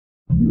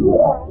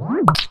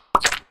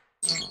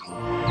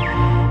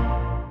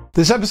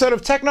This episode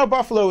of Techno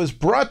Buffalo is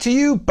brought to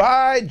you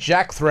by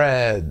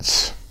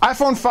JackThreads.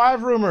 iPhone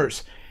 5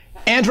 rumors,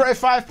 Android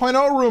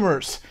 5.0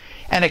 rumors,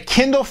 and a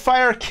Kindle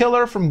Fire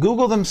killer from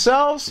Google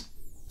themselves?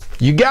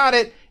 You got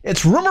it.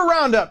 It's Rumor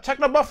Roundup,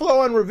 Techno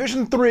Buffalo on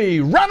Revision 3.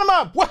 Round them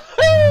up! Woohoo!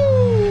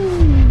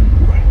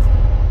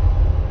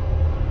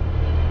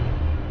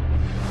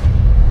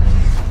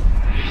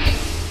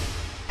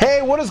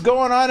 Hey, what is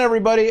going on,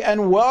 everybody,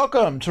 and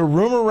welcome to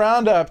Rumor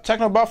Roundup,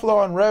 Techno Buffalo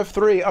on Rev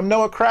 3. I'm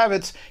Noah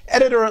Kravitz,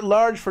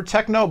 editor-at-large for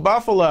Techno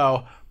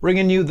Buffalo,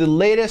 bringing you the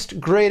latest,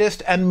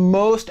 greatest, and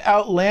most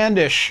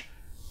outlandish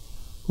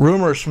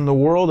rumors from the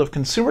world of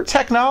consumer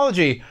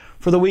technology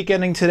for the week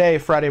ending today,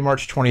 Friday,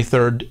 March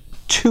 23rd,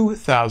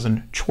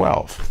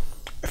 2012.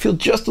 I feel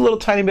just a little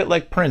tiny bit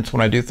like Prince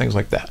when I do things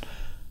like that.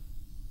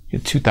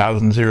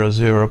 2000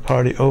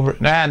 party over.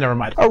 Nah, never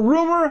mind. A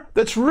rumor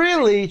that's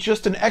really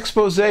just an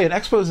expose,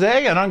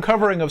 an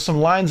uncovering of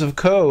some lines of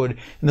code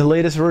in the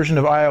latest version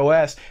of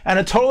iOS, and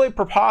a totally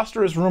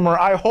preposterous rumor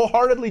I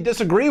wholeheartedly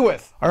disagree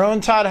with. Our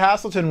own Todd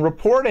Haselton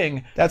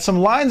reporting that some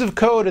lines of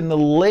code in the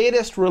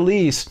latest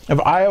release of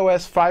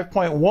iOS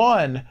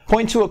 5.1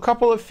 point to a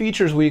couple of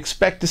features we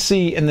expect to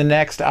see in the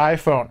next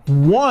iPhone.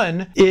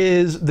 One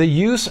is the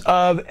use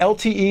of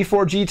LTE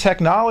 4G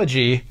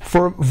technology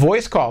for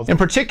voice calls. In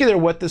particular,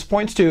 what this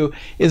points to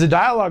is a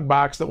dialog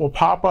box that will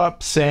pop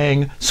up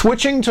saying,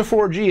 switching to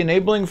 4G,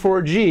 enabling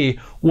 4G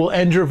will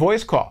end your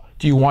voice call.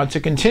 Do you want to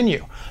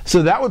continue?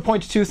 So that would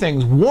point to two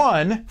things.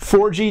 One,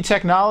 4G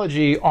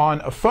technology on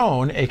a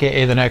phone,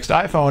 aka the next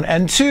iPhone,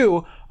 and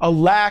two, a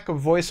lack of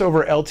voice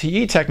over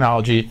LTE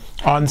technology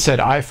on said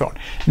iPhone.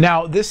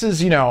 Now, this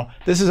is iOS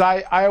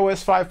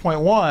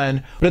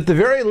 5.1, but at the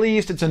very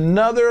least, it's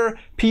another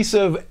piece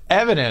of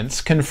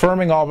evidence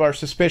confirming all of our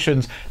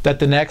suspicions that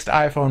the next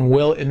iPhone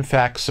will in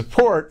fact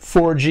support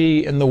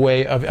 4G in the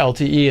way of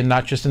LTE and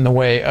not just in the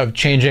way of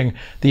changing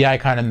the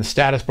icon in the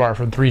status bar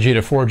from 3G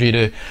to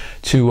 4G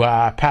to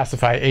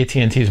pacify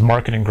AT&T's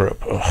marketing group.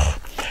 Ugh.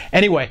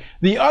 Anyway,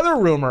 the other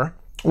rumor,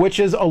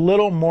 which is a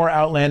little more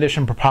outlandish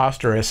and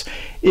preposterous,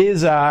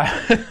 is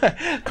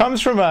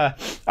comes from a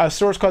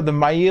source called the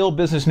Mail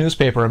Business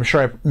Newspaper. I'm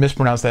sure I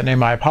mispronounced that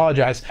name. I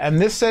apologize. And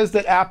this says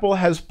that Apple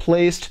has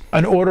placed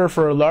an order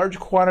for a large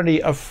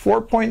quantity of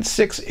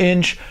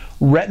 4.6-inch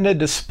Retina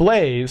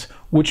displays,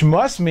 which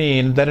must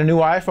mean that a new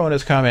iPhone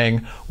is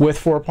coming with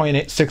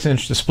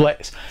 4.6-inch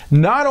displays.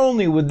 Not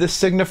only would this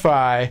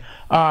signify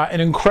an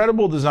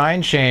incredible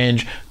design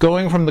change,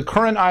 going from the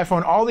current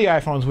iPhone, all the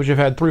iPhones which have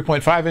had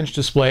 3.5-inch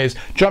displays,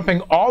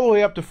 jumping all the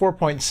way up to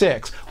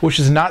 4.6, which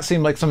does not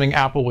seem like something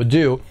Apple would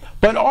do,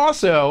 but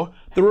also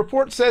the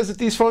report says that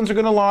these phones are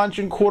going to launch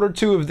in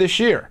Q2 of this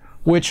year,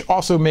 which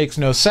also makes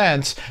no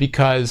sense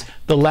because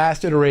the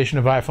last iteration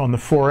of iPhone, the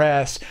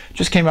 4S,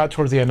 just came out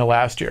towards the end of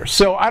last year.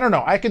 So I don't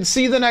know. I could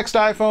see the next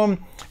iPhone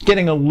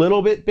getting a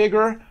little bit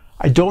bigger.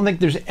 I don't think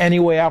there's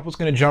any way Apple's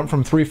going to jump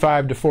from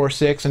 3.5 to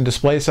 4.6 in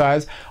display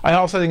size. I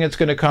also think it's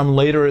going to come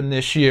later in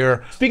this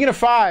year. Speaking of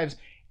fives,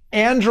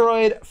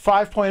 Android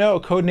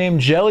 5.0, codenamed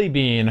Jelly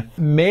Bean,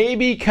 may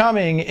be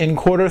coming in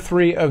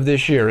Q3 of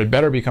this year. It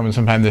better be coming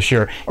sometime this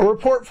year. A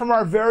report from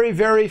our very,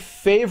 very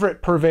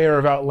favorite purveyor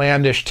of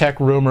outlandish tech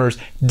rumors,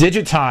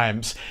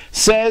 Digitimes,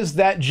 says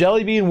that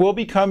Jelly Bean will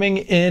be coming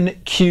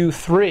in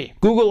Q3.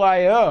 Google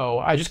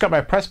I/O, I just got my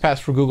press pass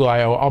for Google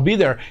I/O. I'll be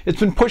there. It's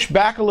been pushed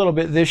back a little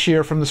bit this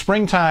year from the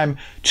springtime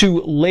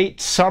to late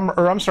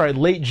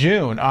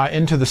June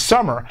into the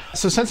summer.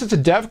 So since it's a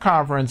dev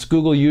conference,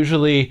 Google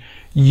usually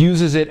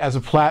uses it as a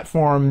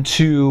platform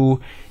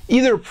to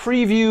either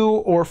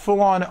preview or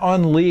full-on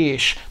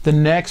unleash the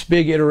next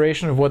big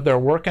iteration of what they're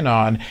working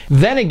on.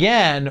 Then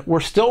again,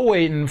 we're still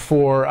waiting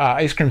for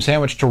Ice Cream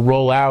Sandwich to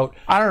roll out.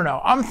 I don't know.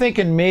 I'm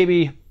thinking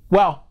maybe,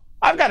 well,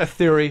 I've got a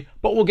theory,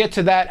 but we'll get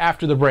to that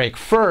after the break.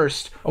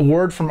 First, a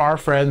word from our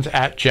friends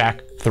at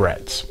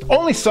JackThreads.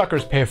 Only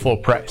suckers pay full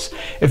price.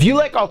 If you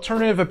like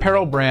alternative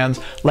apparel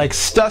brands like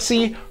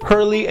Stussy,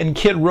 Hurley, and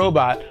Kid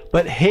Robot,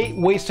 but hate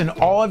wasting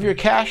all of your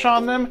cash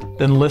on them,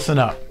 then listen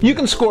up. You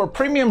can score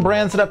premium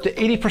brands at up to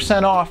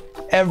 80% off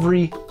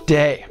every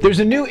day. There's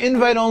a new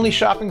invite-only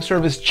shopping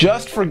service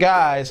just for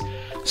guys,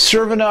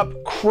 serving up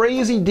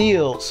crazy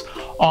deals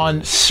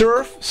on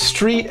surf,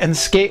 street, and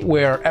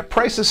skatewear at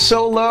prices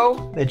so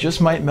low they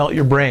just might melt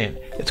your brain.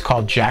 It's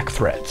called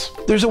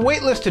JackThreads. There's a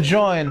wait list to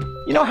join.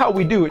 You know how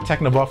we do at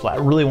Techno Buffalo. I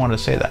really want to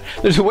say that.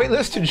 There's a wait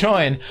list to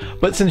join,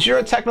 but since you're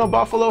a Techno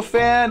Buffalo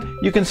fan,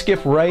 you can skip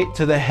right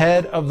to the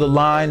head of the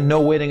line, no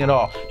waiting at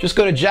all. Just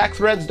go to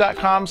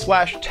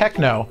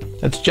jackthreads.com/techno.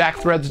 That's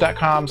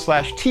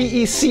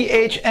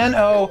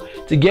jackthreads.com/techno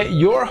to get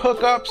your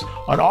hookups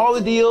on all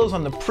the deals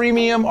on the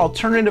premium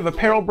alternative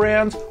apparel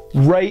brands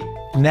right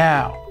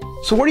now.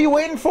 So what are you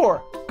waiting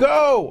for?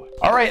 Go!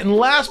 All right, and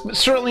last but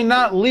certainly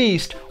not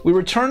least, we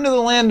return to the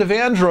land of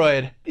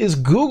Android. Is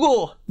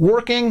Google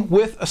working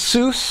with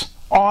ASUS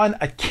on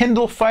a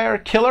Kindle Fire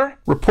killer?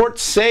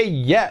 Reports say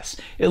yes.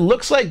 It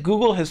looks like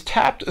Google has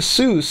tapped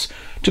ASUS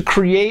to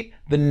create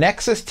the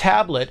Nexus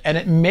tablet, and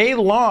it may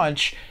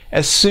launch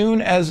as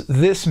soon as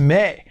this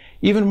May.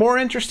 Even more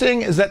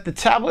interesting is that the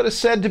tablet is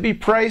said to be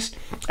priced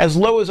as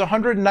low as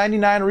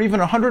 $199 or even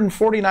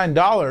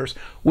 $149,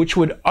 which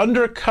would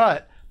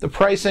undercut the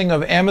pricing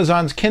of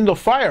Amazon's Kindle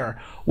Fire,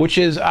 which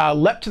is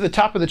leapt to the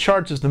top of the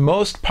charts as the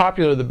most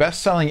popular, the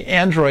best-selling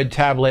Android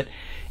tablet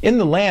in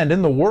the land,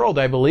 in the world,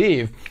 I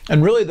believe,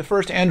 and really the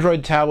first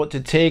Android tablet to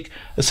take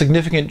a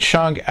significant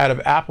chunk out of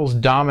Apple's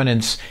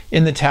dominance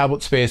in the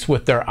tablet space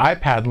with their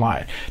iPad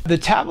line. The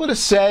tablet is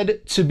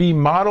said to be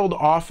modeled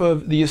off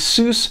of the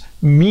Asus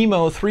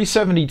Mimo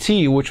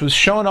 370T, which was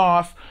shown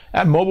off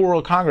at Mobile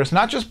World Congress,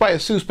 not just by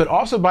Asus, but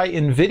also by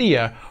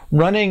NVIDIA,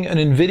 running an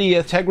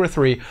NVIDIA Tegra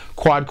 3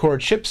 quad-core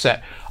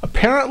chipset.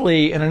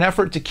 Apparently, in an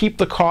effort to keep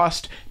the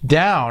cost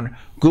down,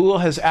 Google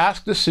has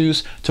asked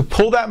Asus to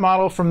pull that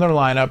model from their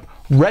lineup,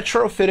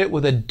 retrofit it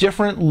with a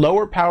different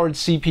lower-powered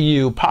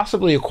CPU,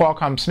 possibly a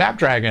Qualcomm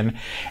Snapdragon,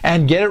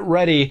 and get it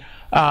ready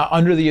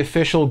under the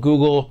official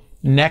Google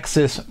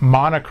Nexus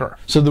moniker.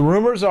 So the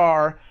rumors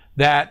are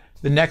that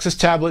the Nexus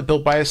tablet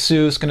built by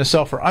Asus is going to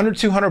sell for under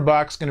 $200,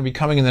 going to be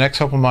coming in the next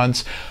couple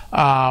months,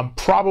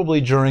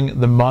 probably during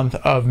the month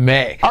of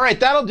May. All right,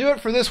 that'll do it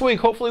for this week.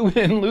 Hopefully we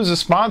didn't lose a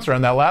sponsor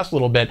on that last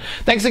little bit.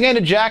 Thanks again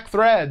to Jack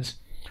Threads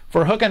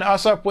for hooking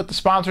us up with the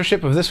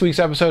sponsorship of this week's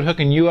episode,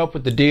 hooking you up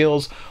with the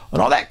deals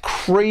and all that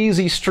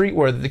crazy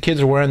streetwear that the kids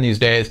are wearing these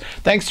days.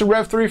 Thanks to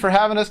Rev3 for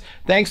having us.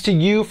 Thanks to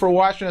you for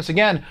watching us.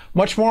 Again,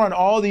 much more on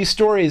all these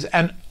stories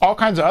and all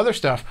kinds of other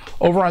stuff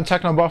over on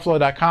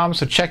technobuffalo.com,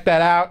 so check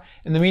that out.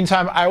 In the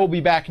meantime, I will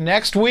be back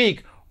next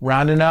week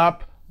rounding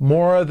up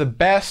more of the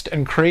best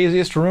and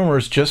craziest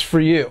rumors just for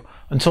you.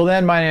 Until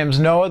then, my name's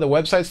Noah. The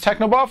website's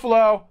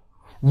TechnoBuffalo.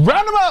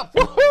 Round 'em up!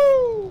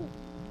 Woohoo!